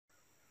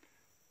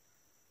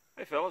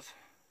Hey fellas,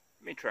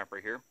 me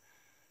Trapper here,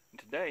 and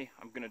today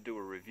I'm going to do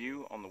a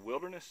review on the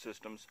Wilderness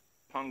Systems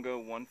Pungo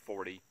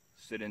 140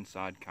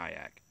 sit-inside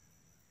kayak.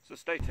 So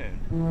stay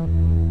tuned.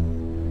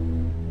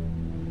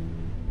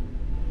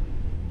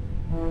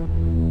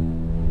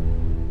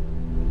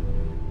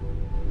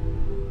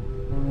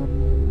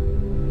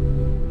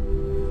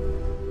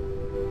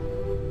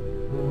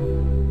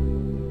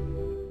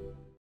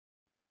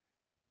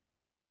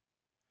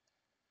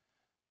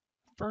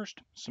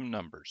 First, some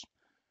numbers.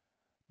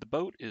 The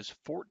boat is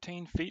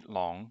 14 feet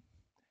long,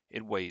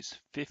 it weighs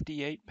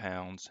 58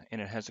 pounds,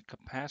 and it has a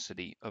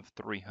capacity of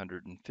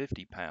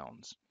 350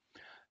 pounds.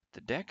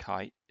 The deck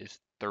height is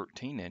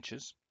 13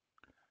 inches,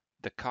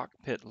 the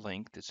cockpit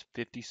length is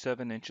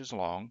 57 inches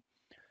long,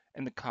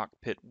 and the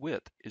cockpit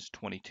width is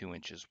 22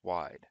 inches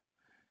wide.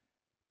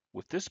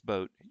 With this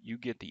boat, you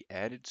get the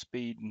added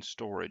speed and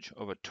storage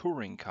of a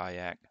touring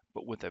kayak,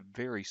 but with a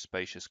very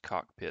spacious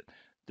cockpit.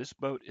 This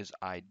boat is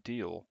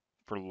ideal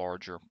for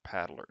larger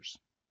paddlers.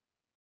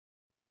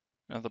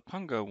 Now the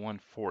Pungo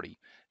 140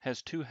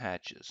 has two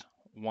hatches,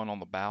 one on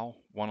the bow,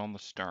 one on the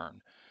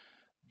stern.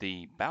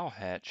 The bow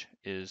hatch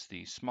is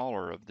the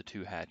smaller of the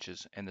two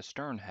hatches, and the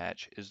stern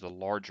hatch is the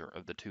larger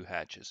of the two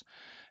hatches.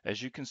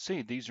 As you can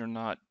see, these are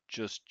not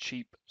just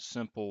cheap,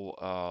 simple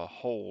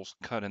holes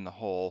cut in the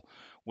hull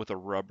with a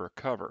rubber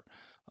cover.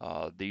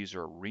 These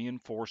are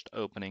reinforced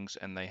openings,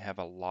 and they have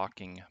a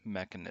locking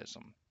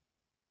mechanism.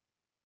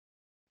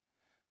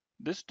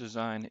 This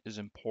design is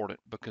important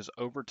because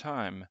over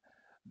time,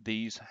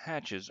 these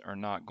hatches are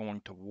not going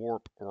to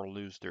warp or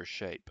lose their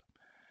shape.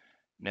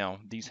 Now,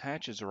 these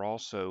hatches are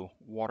also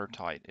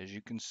watertight. As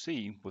you can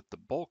see with the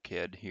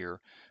bulkhead here,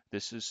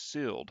 this is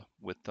sealed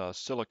with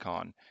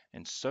silicone,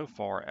 and so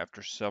far,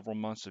 after several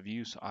months of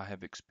use, I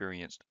have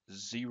experienced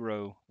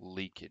zero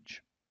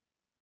leakage.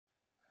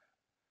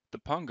 The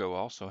Pungo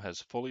also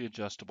has fully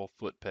adjustable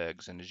foot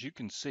pegs, and as you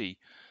can see,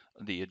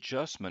 the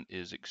adjustment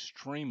is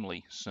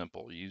extremely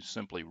simple. You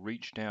simply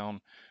reach down,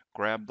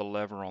 grab the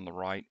lever on the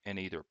right, and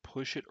either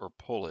push it or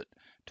pull it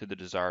to the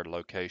desired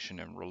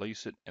location and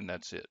release it, and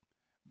that's it.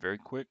 Very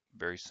quick,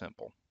 very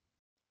simple.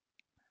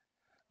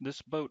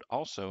 This boat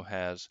also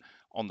has,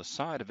 on the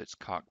side of its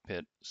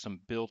cockpit,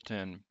 some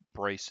built-in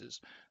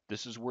braces.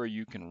 This is where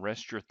you can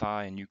rest your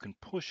thigh and you can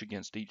push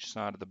against each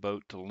side of the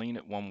boat to lean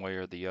it one way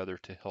or the other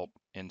to help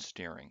in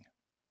steering.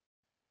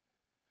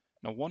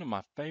 Now, one of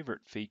my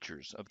favorite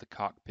features of the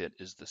cockpit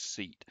is the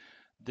seat.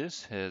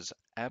 This is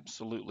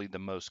absolutely the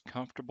most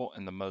comfortable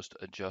and the most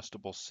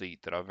adjustable seat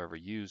that I've ever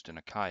used in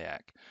a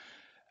kayak.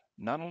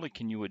 Not only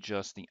can you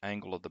adjust the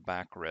angle of the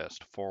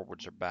backrest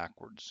forwards or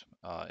backwards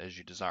as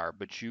you desire,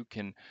 but you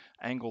can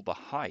angle the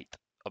height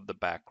of the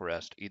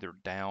backrest either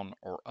down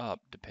or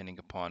up depending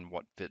upon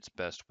what fits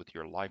best with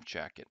your life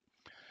jacket.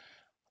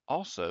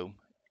 Also,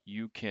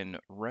 you can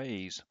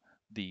raise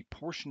the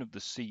portion of the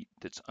seat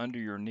that's under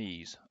your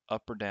knees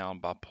up or down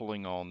by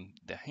pulling on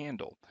the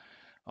handle.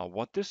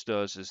 What this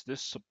does is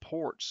this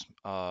supports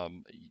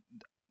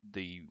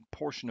the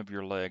portion of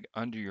your leg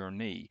under your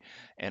knee,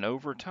 and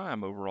over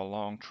time, over a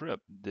long trip,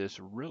 this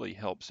really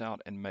helps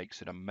out and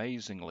makes it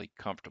amazingly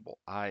comfortable.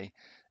 I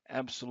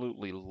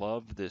absolutely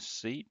love this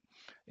seat.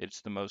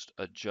 It's the most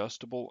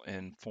adjustable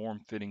and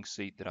form-fitting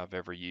seat that I've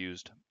ever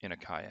used in a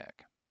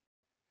kayak.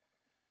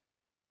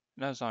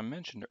 And as I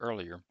mentioned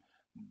earlier,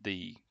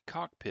 the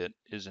cockpit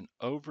is an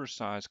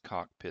oversized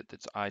cockpit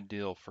that's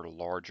ideal for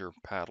larger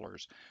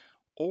paddlers,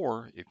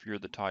 or if you're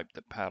the type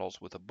that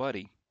paddles with a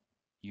buddy,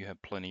 you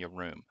have plenty of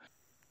room.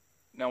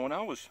 Now, when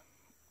I was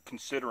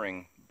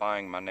considering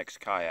buying my next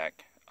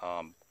kayak,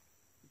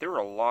 there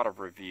are a lot of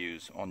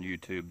reviews on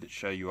YouTube that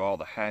show you all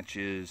the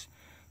hatches,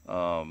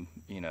 all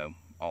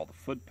the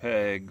foot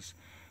pegs.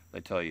 They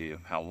tell you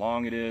how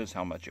long it is,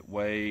 how much it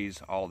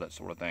weighs, all that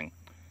sort of thing.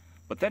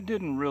 But that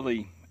didn't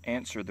really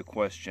answer the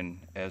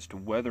question as to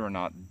whether or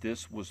not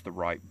this was the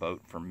right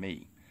boat for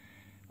me.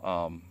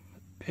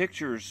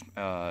 Pictures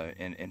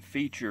and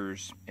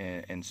features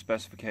and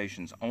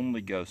specifications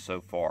only go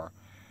so far.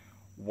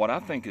 What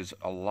I think is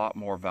a lot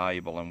more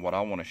valuable and what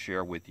I want to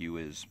share with you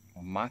is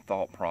my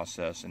thought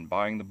process in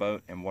buying the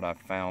boat and what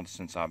I've found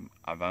since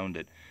I've owned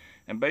it,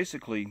 and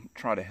basically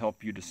try to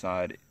help you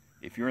decide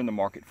if you're in the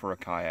market for a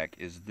kayak,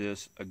 is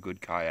this a good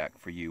kayak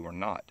for you or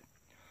not.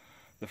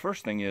 The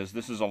first thing is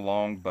this is a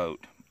long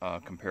boat,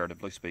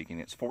 comparatively speaking.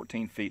 It's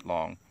 14 feet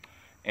long.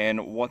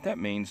 And what that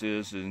means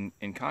is in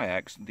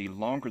kayaks, the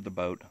longer the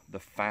boat, the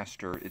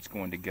faster it's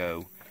going to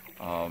go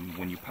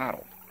when you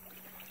paddle.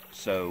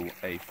 So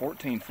a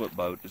 14-foot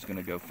boat is going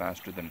to go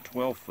faster than a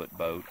 12-foot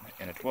boat,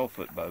 and a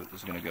 12-foot boat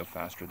is going to go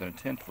faster than a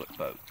 10-foot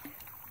boat.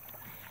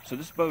 So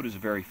this boat is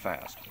very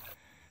fast.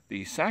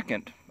 The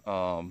second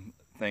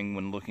thing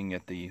when looking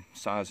at the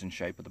size and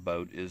shape of the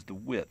boat is the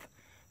width.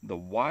 The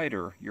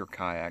wider your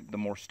kayak, the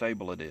more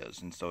stable it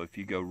is. And so if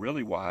you go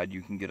really wide,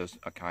 you can get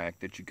a kayak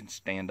that you can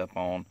stand up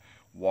on,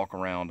 walk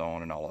around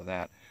on, and all of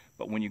that.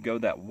 But when you go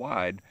that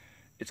wide,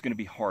 it's going to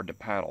be hard to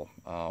paddle.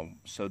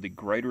 So the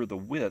greater the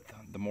width,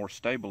 the more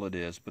stable it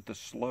is, but the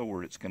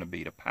slower it's going to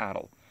be to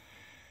paddle.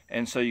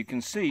 And so you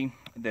can see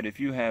that if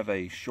you have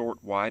a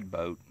short, wide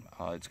boat,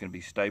 it's going to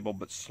be stable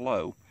but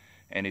slow.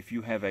 And if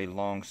you have a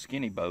long,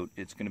 skinny boat,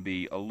 it's going to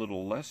be a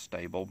little less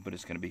stable, but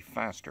it's going to be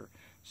faster.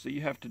 So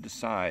you have to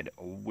decide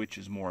which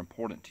is more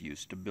important to you,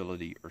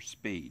 stability or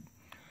speed.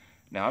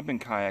 Now, I've been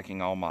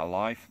kayaking all my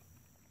life,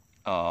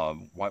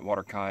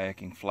 whitewater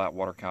kayaking, flat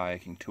water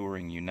kayaking,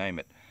 touring, you name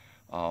it.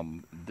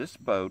 This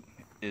boat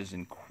is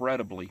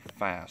incredibly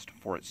fast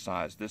for its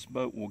size. This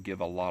boat will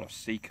give a lot of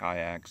sea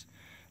kayaks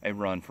a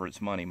run for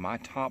its money. My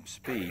top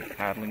speed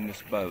paddling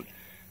this boat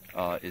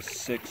is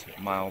 6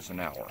 miles an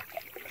hour.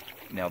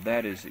 Now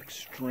that is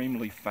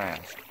extremely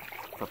fast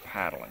for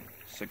paddling,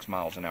 6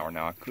 miles an hour.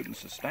 Now I couldn't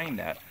sustain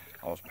that.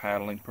 I was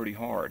paddling pretty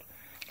hard,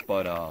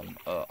 but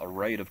a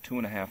rate of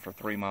 2.5 or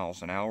 3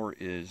 miles an hour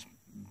is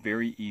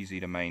very easy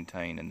to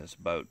maintain in this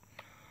boat.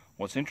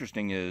 What's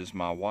interesting is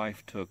my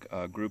wife took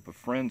a group of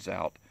friends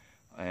out,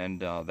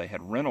 and they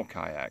had rental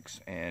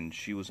kayaks, and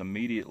she was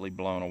immediately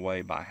blown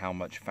away by how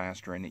much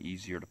faster and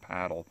easier to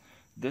paddle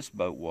this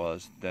boat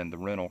was than the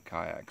rental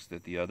kayaks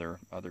that the other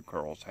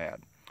girls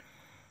had.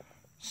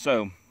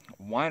 So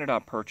why did I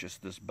purchase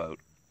this boat?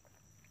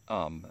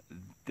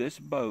 This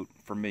boat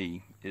for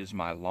me is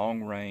my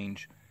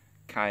long-range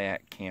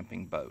kayak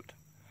camping boat.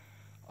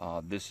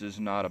 This is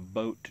not a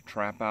boat to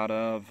trap out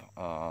of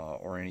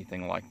or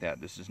anything like that.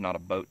 This is not a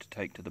boat to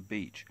take to the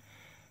beach.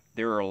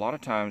 There are a lot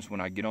of times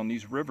when I get on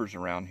these rivers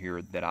around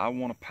here that I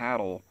want to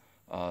paddle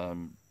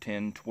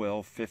 10,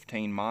 12,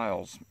 15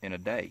 miles in a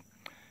day.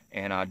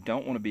 And I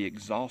don't want to be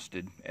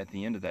exhausted at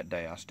the end of that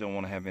day. I still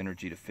want to have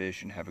energy to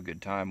fish and have a good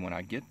time when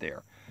I get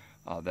there.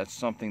 That's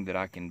something that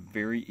I can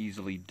very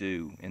easily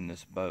do in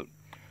this boat.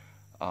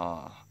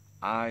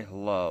 I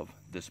love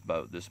this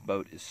boat. This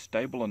boat is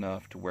stable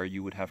enough to where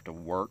you would have to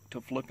work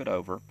to flip it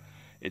over.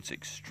 It's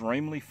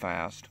extremely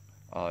fast.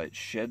 It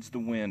sheds the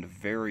wind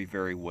very,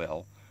 very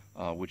well,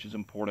 which is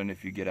important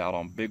if you get out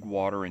on big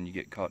water and you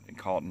get caught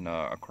in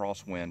a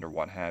crosswind or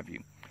what have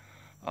you.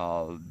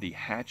 The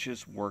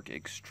hatches work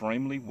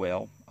extremely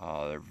well.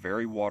 They're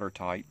very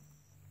watertight.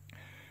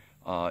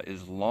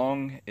 As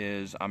long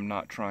as I'm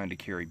not trying to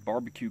carry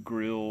barbecue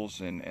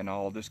grills and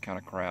all of this kind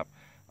of crap,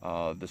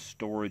 the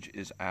storage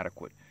is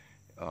adequate.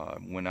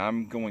 When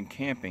I'm going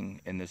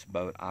camping in this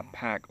boat, I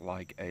pack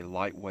like a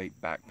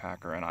lightweight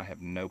backpacker, and I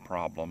have no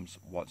problems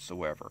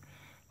whatsoever.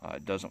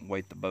 It doesn't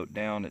weight the boat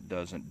down. It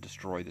doesn't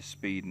destroy the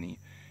speed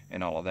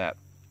and all of that.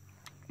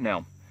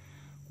 Now,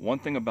 one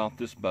thing about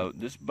this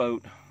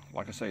boat,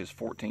 like I say, is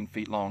 14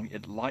 feet long.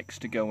 It likes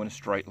to go in a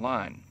straight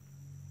line.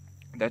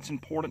 That's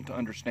important to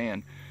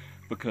understand,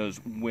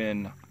 because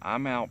when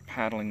I'm out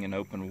paddling in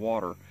open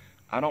water,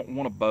 I don't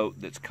want a boat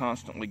that's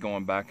constantly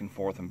going back and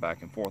forth and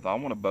back and forth. I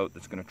want a boat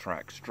that's going to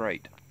track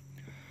straight.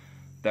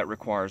 That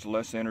requires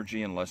less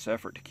energy and less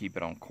effort to keep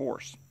it on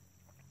course.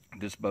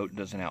 This boat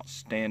does an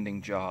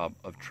outstanding job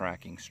of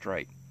tracking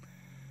straight.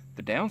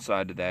 The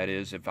downside to that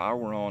is if I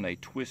were on a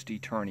twisty,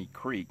 turny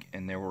creek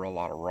and there were a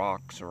lot of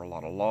rocks or a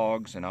lot of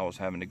logs and I was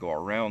having to go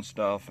around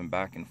stuff and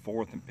back and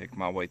forth and pick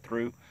my way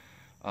through,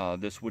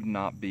 this would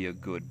not be a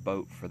good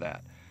boat for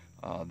that.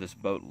 This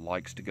boat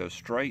likes to go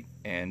straight,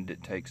 and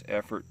it takes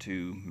effort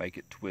to make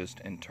it twist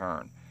and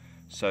turn.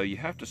 So you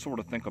have to sort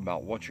of think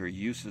about what your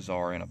uses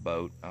are in a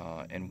boat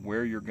and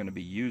where you're going to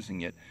be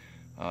using it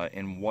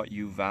and what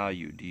you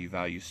value. Do you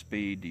value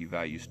speed? Do you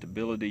value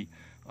stability?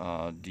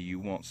 Do you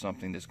want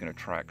something that's going to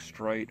track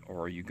straight,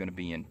 or are you going to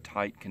be in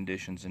tight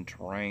conditions in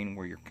terrain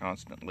where you're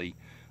constantly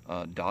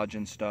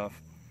dodging stuff?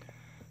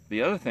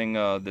 The other thing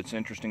that's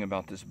interesting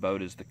about this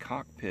boat is the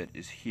cockpit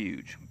is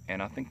huge,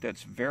 and I think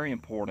that's very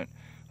important.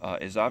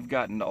 As I've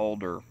gotten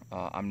older,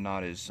 I'm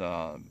not as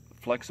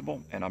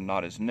flexible and I'm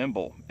not as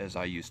nimble as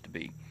I used to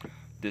be.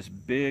 This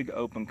big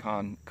open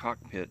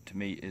cockpit to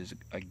me is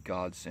a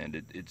godsend.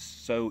 It's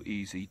so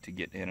easy to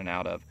get in and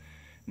out of.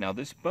 Now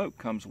this boat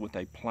comes with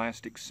a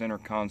plastic center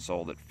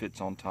console that fits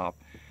on top,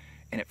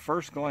 and at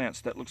first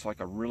glance that looks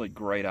like a really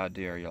great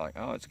idea. You're like,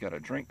 oh, it's got a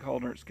drink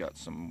holder, it's got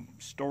some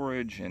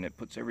storage, and it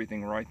puts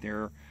everything right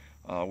there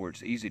where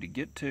it's easy to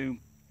get to,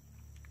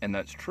 and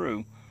that's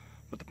true.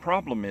 But the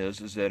problem is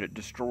that it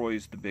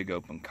destroys the big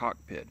open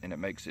cockpit, and it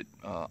makes it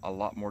a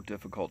lot more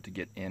difficult to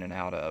get in and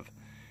out of.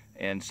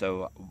 And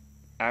so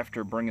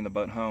after bringing the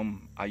boat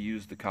home, I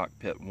used the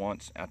cockpit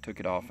once. I took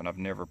it off and I've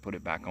never put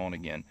it back on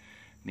again.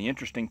 The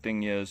interesting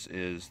thing is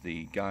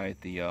the guy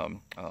at the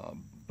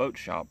boat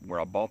shop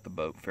where I bought the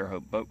boat,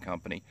 Fairhope Boat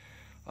Company,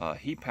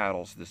 he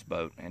paddles this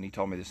boat, and he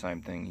told me the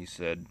same thing. He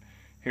said,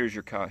 here's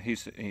your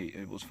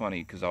it was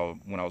funny because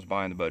when I was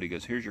buying the boat, he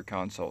goes, here's your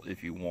console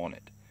if you want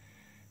it.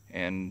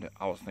 And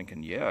I was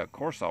thinking, yeah, of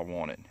course I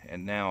want it.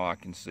 And now I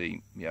can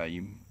see, yeah,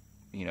 you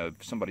know,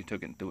 if somebody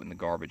took it and threw it in the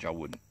garbage, I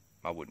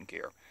wouldn't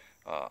care.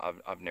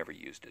 I've never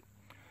used it.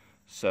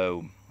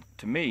 So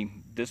to me,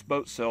 this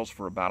boat sells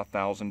for about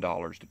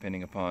 $1,000,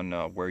 depending upon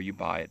where you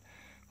buy it.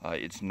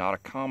 It's not a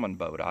common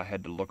boat. I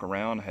had to look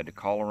around, I had to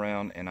call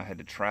around, and I had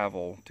to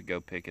travel to go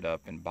pick it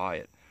up and buy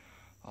it.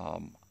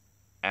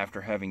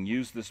 After having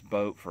used this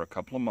boat for a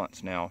couple of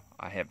months now,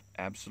 I have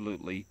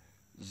absolutely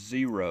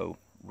zero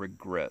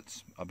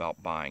regrets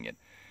about buying it.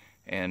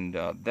 And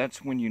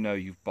that's when you know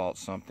you've bought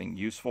something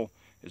useful,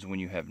 is when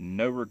you have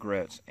no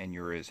regrets and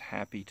you're as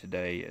happy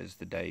today as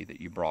the day that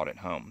you brought it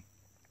home.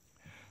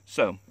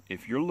 So,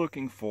 if you're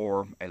looking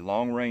for a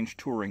long-range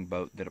touring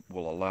boat that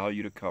will allow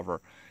you to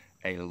cover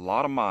a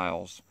lot of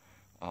miles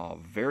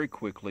very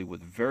quickly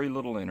with very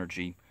little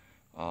energy,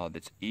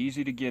 that's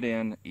easy to get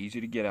in, easy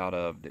to get out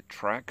of, that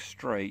tracks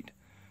straight,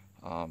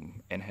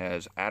 and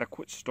has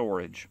adequate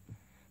storage,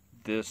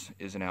 this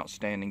is an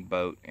outstanding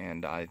boat,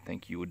 and I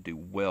think you would do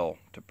well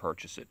to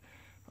purchase it.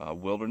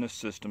 Wilderness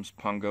Systems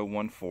Pungo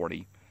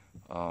 140.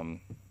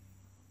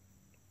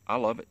 I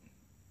love it.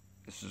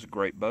 This is a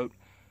great boat.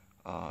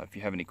 If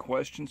you have any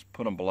questions,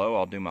 put them below.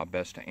 I'll do my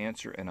best to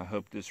answer, and I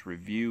hope this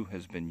review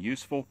has been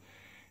useful,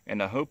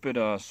 and I hope it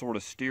sort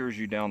of steers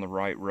you down the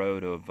right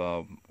road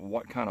of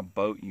what kind of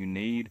boat you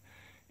need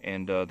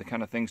and the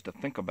kind of things to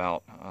think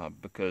about,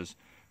 because,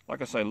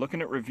 like I say,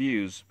 looking at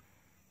reviews,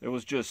 there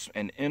was just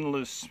an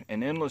endless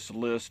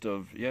list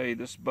of, yay,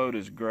 this boat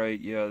is great,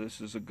 yeah, this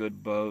is a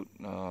good boat,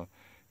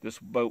 this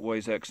boat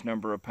weighs X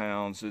number of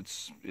pounds,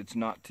 it's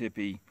not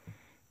tippy.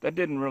 That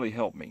didn't really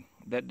help me.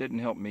 That didn't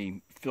help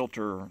me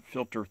filter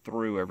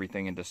through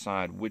everything and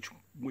decide which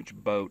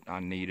boat I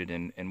needed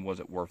and was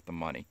it worth the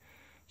money.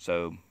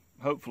 So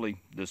hopefully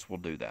this will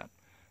do that.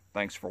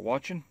 Thanks for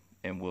watching,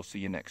 and we'll see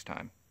you next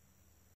time.